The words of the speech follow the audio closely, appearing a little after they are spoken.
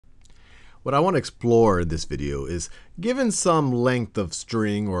What I want to explore in this video is, given some length of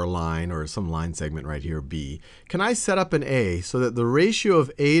string or line or some line segment right here, b, can I set up an a so that the ratio of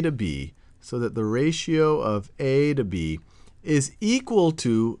a to b, is equal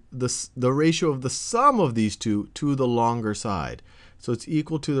to the ratio of the sum of these two to the longer side. So it's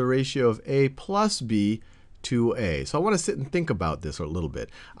equal to the ratio of a plus b to a. So I want to sit and think about this a little bit.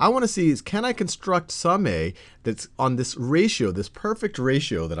 I want to see is, can I construct some a that's on this ratio, this perfect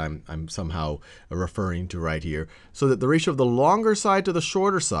ratio that I'm somehow referring to right here, so that the ratio of the longer side to the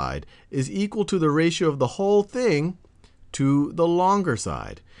shorter side is equal to the ratio of the whole thing to the longer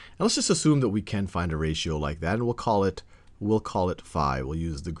side. And let's just assume that we can find a ratio like that, and we'll call it phi. We'll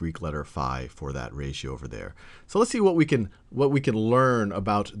use the Greek letter phi for that ratio over there. So let's see what we can learn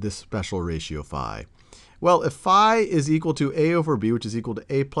about this special ratio phi. Well, if phi is equal to a over b, which is equal to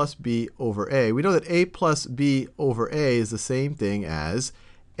a plus b over a, we know that a plus b over a is the same thing as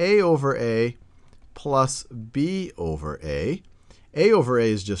a over a plus b over a. A over a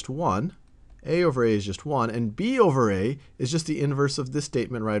is just 1. A over a is just 1. And b over a is just the inverse of this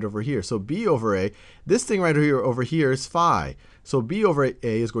statement right over here. So b over a, this thing right over here is phi. So b over a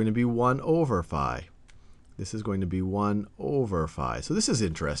is going to be 1 over phi. This is going to be 1 over phi. So this is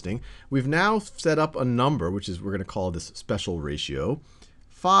interesting. We've now set up a number, which is we're going to call this special ratio.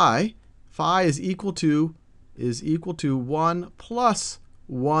 Phi is equal to 1 plus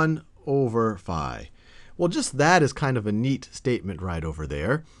 1 over phi. Well, just that is kind of a neat statement right over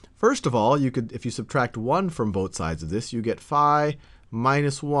there. First of all, you could, if you subtract 1 from both sides of this, you get phi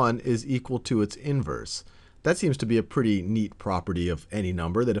minus 1 is equal to its inverse. That seems to be a pretty neat property of any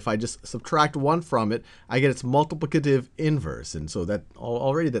number, that if I just subtract 1 from it, I get its multiplicative inverse. And so that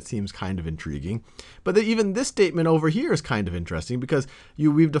already that seems kind of intriguing. But even this statement over here is kind of interesting, because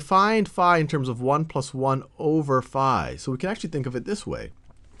we've defined phi in terms of 1 plus 1 over phi. So we can actually think of it this way.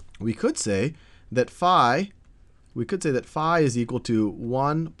 We could say that phi is equal to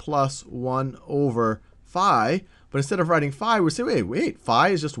 1 plus 1 over phi. But instead of writing phi, we say, wait, phi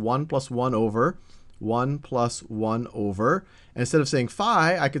is just 1 plus 1 over 1 plus 1 over. And instead of saying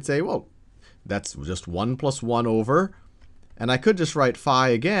phi, I could say, well, that's just 1 plus 1 over. And I could just write phi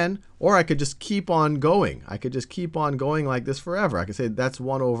again, or I could just keep on going. I could just keep on going like this forever. I could say that's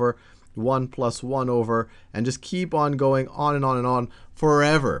 1 over 1 plus 1 over, and just keep on going on and on and on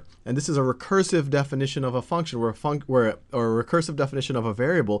forever. And this is a recursive definition of a function, or a recursive definition of a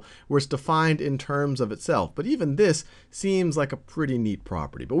variable, where it's defined in terms of itself. But even this seems like a pretty neat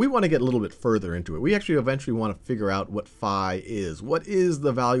property. But we want to get a little bit further into it. We actually eventually want to figure out what phi is. What is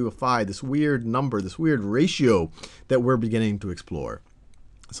the value of phi, this weird number, this weird ratio that we're beginning to explore?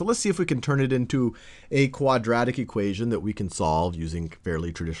 So let's see if we can turn it into a quadratic equation that we can solve using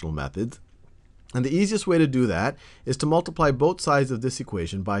fairly traditional methods. And the easiest way to do that is to multiply both sides of this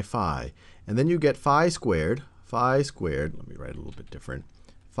equation by phi. And then you get phi squared, let me write a little bit different,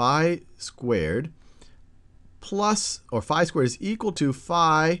 phi squared plus, or phi squared is equal to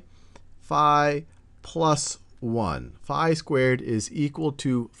phi plus 1. Phi squared is equal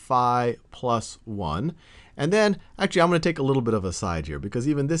to phi plus 1. And then, actually, I'm going to take a little bit of a side here, because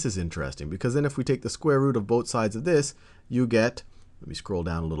even this is interesting. Because then if we take the square root of both sides of this, you get, let me scroll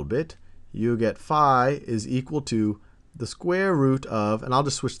down a little bit, you get phi is equal to the square root of, and I'll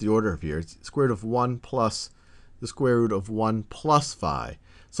just switch the order here, it's square root of 1 plus the square root of 1 plus phi.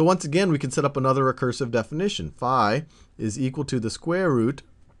 So once again, we can set up another recursive definition. Phi is equal to the square root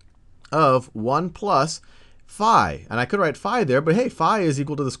of 1 plus phi. And I could write phi there, but hey, phi is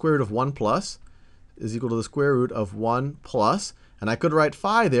equal to the square root of 1 plus, is equal to the square root of 1 plus. And I could write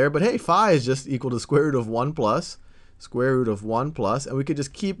phi there, but hey, phi is just equal to the square root of 1 plus, square root of 1 plus, and we could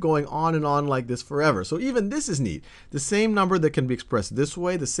just keep going on and on like this forever. So even this is neat. The same number that can be expressed this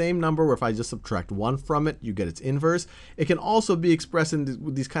way, the same number where if I just subtract 1 from it, you get its inverse. It can also be expressed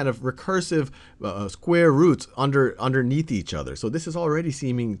in these kind of recursive square roots underneath each other. So this is already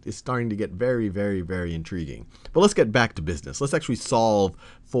starting to get very, very, very intriguing. But let's get back to business. Let's actually solve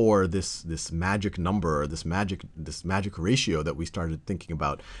for this magic number, or this magic ratio that we started thinking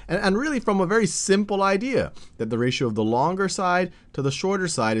about. And really from a very simple idea, that the ratio of the longer side to the shorter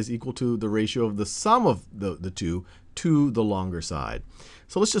side is equal to the ratio of the sum of the two to the longer side.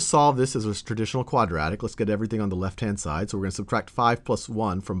 So let's just solve this as a traditional quadratic. Let's get everything on the left-hand side. So we're going to subtract 5 plus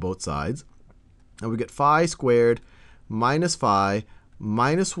 1 from both sides. And we get phi squared minus phi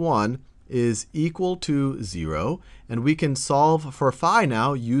minus 1 is equal to 0. And we can solve for phi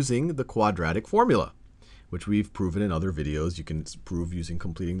now using the quadratic formula, which we've proven in other videos. You can prove using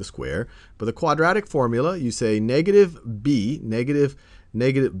completing the square. But the quadratic formula, you say negative b, negative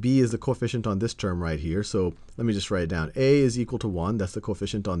Negative b is the coefficient on this term right here. So let me just write it down. A is equal to 1. That's the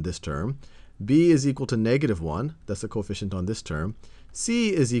coefficient on this term. B is equal to -1. That's the coefficient on this term.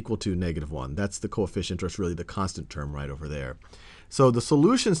 C is equal to -1. That's the coefficient, or it's really the constant term right over there. So the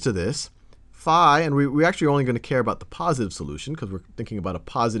solutions to this, phi, and we're actually only going to care about the positive solution because we're thinking about a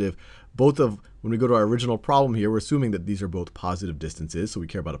positive, when we go to our original problem here, we're assuming that these are both positive distances, so we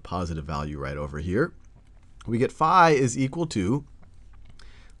care about a positive value right over here. We get phi is equal to,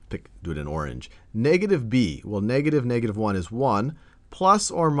 do it in orange, negative b. Well, -1 is 1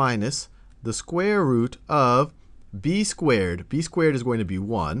 plus or minus the square root of b squared. B squared is going to be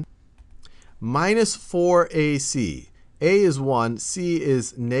 1 minus 4ac. A is 1, C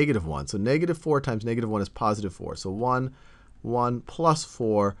is -1. So -4 times -1 is +4. So 1 plus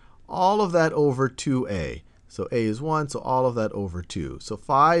 4, all of that over 2a. So a is 1, so all of that over 2. So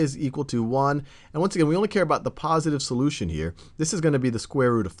phi is equal to 1. And once again, we only care about the positive solution here. This is going to be the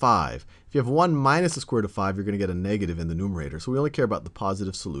square root of 5. If you have 1 minus the square root of 5, you're going to get a negative in the numerator. So we only care about the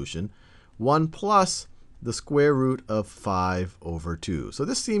positive solution. 1 plus the square root of 5 over 2. So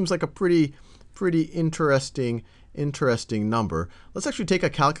this seems like a pretty interesting number. Let's actually take a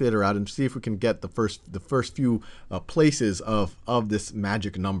calculator out and see if we can get the first few places of this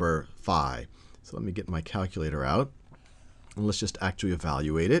magic number phi. So let me get my calculator out, and let's just actually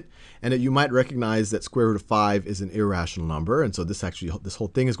evaluate it. And you might recognize that square root of 5 is an irrational number, and so this whole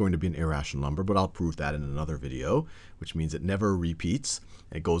thing is going to be an irrational number, but I'll prove that in another video, which means it never repeats.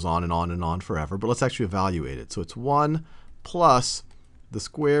 It goes on and on and on forever, but let's actually evaluate it. So it's 1 plus the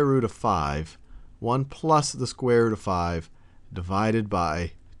square root of 5, 1 plus the square root of 5 divided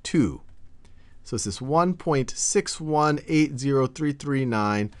by 2. So it's this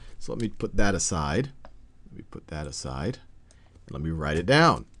 1.6180339. So let me put that aside. And let me write it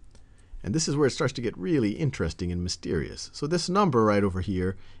down. And this is where it starts to get really interesting and mysterious. So this number right over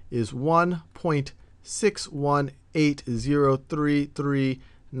here is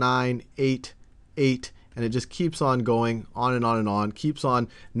 1.618033988. And it just keeps on going on and on and on, keeps on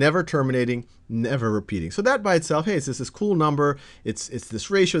never terminating, never repeating. So that by itself, hey, it's this cool number. It's this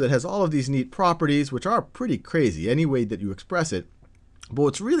ratio that has all of these neat properties, which are pretty crazy any way that you express it. But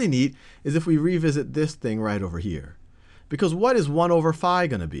what's really neat is if we revisit this thing right over here. Because what is 1 over phi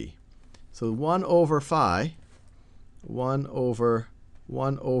going to be? So 1 over phi,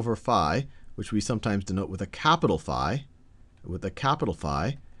 which we sometimes denote with a capital phi,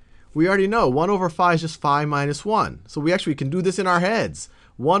 we already know 1 over phi is just phi minus 1. So we actually can do this in our heads.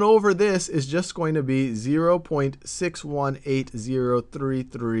 1 over this is just going to be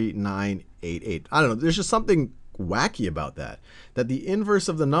 0.618033988. I don't know. There's just something wacky about that the inverse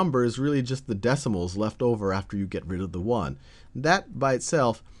of the number is really just the decimals left over after you get rid of the 1. That by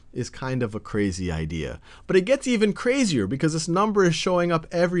itself is kind of a crazy idea. But it gets even crazier because this number is showing up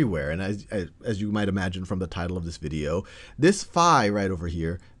everywhere. And as you might imagine from the title of this video, this phi right over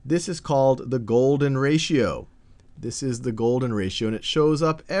here, this is called the golden ratio. This is the golden ratio, and it shows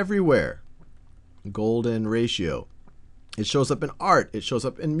up everywhere. Golden ratio. It shows up in art. It shows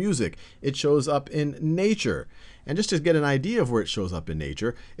up in music. It shows up in nature. And just to get an idea of where it shows up in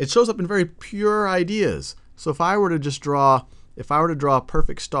nature, it shows up in very pure ideas. So if I were to just draw, a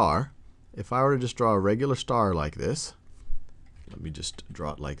perfect star, if I were to just draw a regular star like this, let me just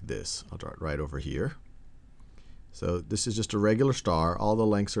draw it like this. I'll draw it right over here. So this is just a regular star. All the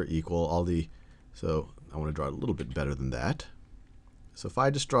lengths are equal. So I want to draw it a little bit better than that. So if I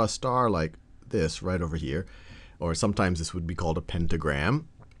just draw a star like this right over here, or sometimes this would be called a pentagram,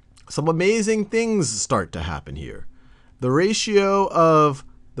 some amazing things start to happen here. The ratio of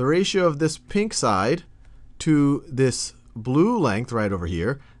this pink side to this blue length right over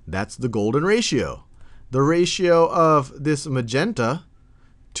here, that's the golden ratio. The ratio of this magenta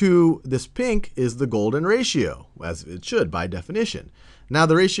to this pink is the golden ratio, as it should by definition. Now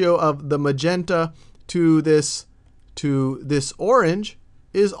the ratio of the magenta to this orange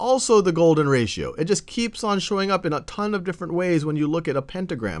is also the golden ratio. It just keeps on showing up in a ton of different ways when you look at a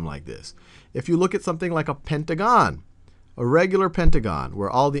pentagram like this. If you look at something like a pentagon, a regular pentagon, where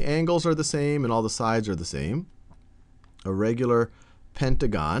all the angles are the same and all the sides are the same, a regular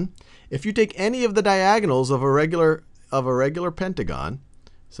pentagon. If you take any of the diagonals of a regular pentagon,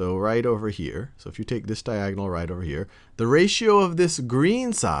 so right over here, so if you take this diagonal right over here, the ratio of this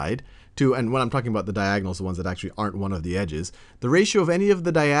green side to, and when I'm talking about the diagonals, the ones that actually aren't one of the edges, the ratio of any of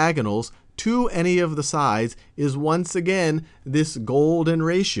the diagonals to any of the sides is once again this golden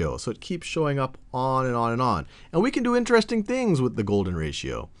ratio. So it keeps showing up on and on and on. And we can do interesting things with the golden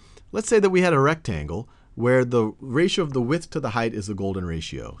ratio. Let's say that we had a rectangle where the ratio of the width to the height is the golden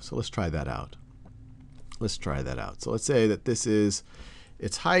ratio. So let's try that out. So let's say that this is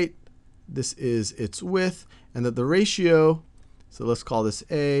its height, this is its width, and that the ratio, so let's call this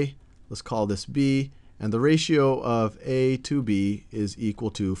A, let's call this B, and the ratio of A to B is equal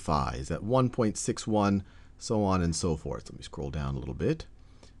to phi. Is at 1.61, so on and so forth. Let me scroll down a little bit.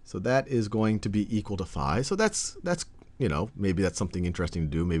 So that is going to be equal to phi. So that's maybe that's something interesting to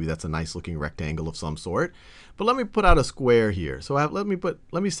do. Maybe that's a nice looking rectangle of some sort. But let me put out a square here. So let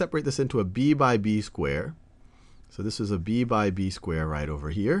me separate this into a B by B square. So this is a B by B square right over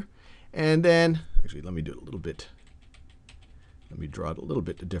here. And then, actually, let me do it a little bit. Let me draw it a little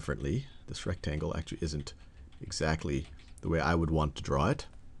bit differently. This rectangle actually isn't exactly the way I would want to draw it.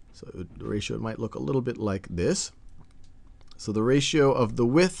 So the ratio might look a little bit like this. So the ratio of the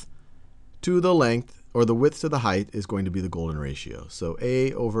width to the length, or the width to the height, is going to be the golden ratio. So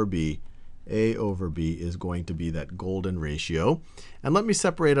A over B is going to be that golden ratio. And let me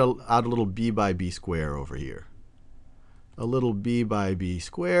separate out a little B by B square over here. A little B by B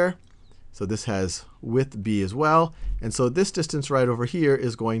square. So this has width B as well. And so this distance right over here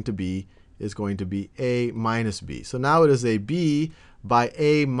is going to be A minus B. So now it is a B by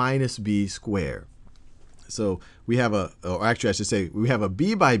A minus B square. So we have or actually I should say, we have a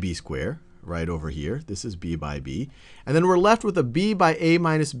B by B square right over here. This is B by B. And then we're left with a B by A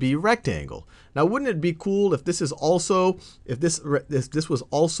minus B rectangle. Now, wouldn't it be cool if this is also, if this was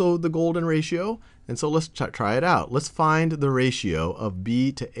also the golden ratio? And so let's try it out. Let's find the ratio of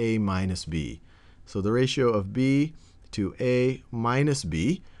B to A minus B. So the ratio of B to A minus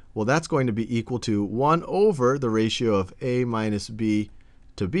B, well, that's going to be equal to 1 over the ratio of A minus B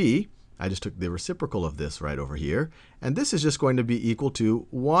to B. I just took the reciprocal of this right over here. And this is just going to be equal to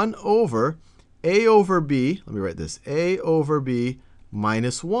 1 over A over B. Let me write this. A over B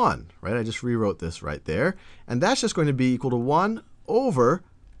minus 1. Right? I just rewrote this right there. And that's just going to be equal to 1 over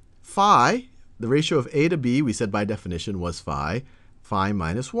phi. The ratio of A to B, we said by definition, was phi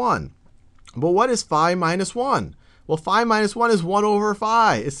minus 1. But what is phi minus 1? Well, phi minus 1 is 1 over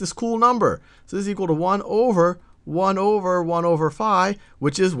phi. It's this cool number. So this is equal to 1 over phi,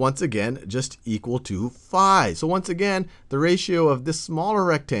 which is once again just equal to phi. So once again, the ratio of this smaller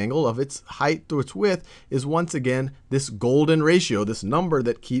rectangle, of its height to its width, is once again this golden ratio, this number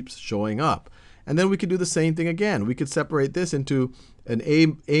that keeps showing up. And then we could do the same thing again. We could separate this into an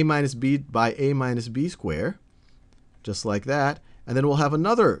A minus B by A minus B square, just like that. And then we'll have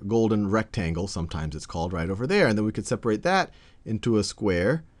another golden rectangle, sometimes it's called, right over there. And then we could separate that into a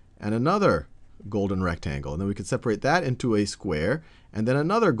square and another golden rectangle. And then we could separate that into a square and then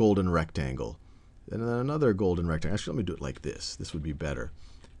another golden rectangle. And then another golden rectangle. Actually, let me do it like this. This would be better.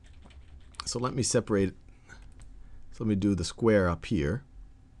 So let me separate it. So let me do the square up here.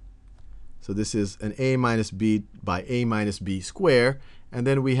 So this is an A minus B by A minus B square. And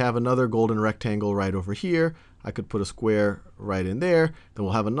then we have another golden rectangle right over here. I could put a square right in there. Then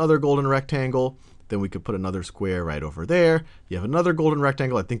we'll have another golden rectangle. Then we could put another square right over there. You have another golden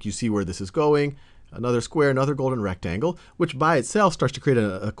rectangle. I think you see where this is going. Another square, another golden rectangle, which by itself starts to create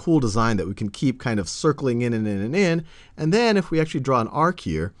a cool design that we can keep kind of circling in and in and in. And then if we actually draw an arc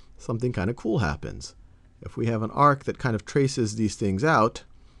here, something kind of cool happens. If we have an arc that kind of traces these things out,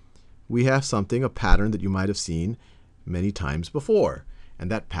 we have something, a pattern that you might have seen many times before. And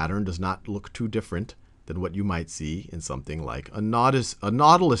that pattern does not look too different than what you might see in something like a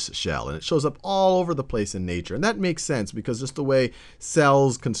nautilus shell. And it shows up all over the place in nature. And that makes sense because just the way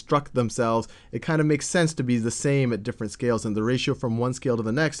cells construct themselves, it kind of makes sense to be the same at different scales. And the ratio from one scale to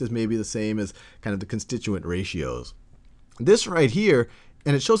the next is maybe the same as kind of the constituent ratios. This right here,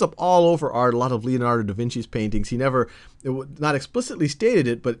 and it shows up all over art, a lot of Leonardo da Vinci's paintings. He never, not explicitly stated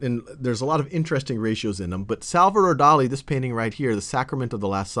it, but there's a lot of interesting ratios in them. But Salvador Dali, this painting right here, The Sacrament of the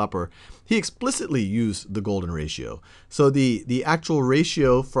Last Supper, he explicitly used the golden ratio. So the actual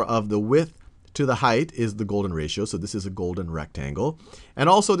ratio of the width to the height is the golden ratio. So this is a golden rectangle. And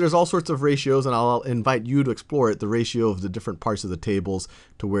also there's all sorts of ratios, and I'll invite you to explore it, the ratio of the different parts of the tables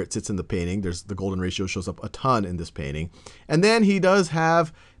to where it sits in the painting. There's the golden ratio shows up a ton in this painting. And then he does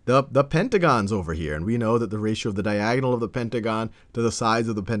have the pentagons over here. And we know that the ratio of the diagonal of the pentagon to the sides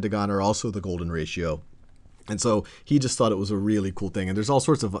of the pentagon are also the golden ratio. And so he just thought it was a really cool thing. And there's all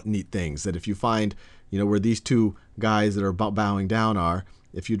sorts of neat things that if you find, where these two guys that are bowing down are,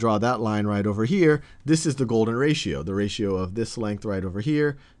 if you draw that line right over here, this is the golden ratio, the ratio of this length right over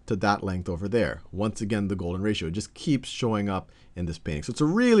here to that length over there. Once again, the golden ratio. It just keeps showing up in this painting. So it's a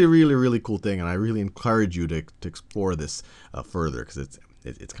really, really, really cool thing, and I really encourage you to explore this further because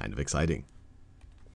it's kind of exciting.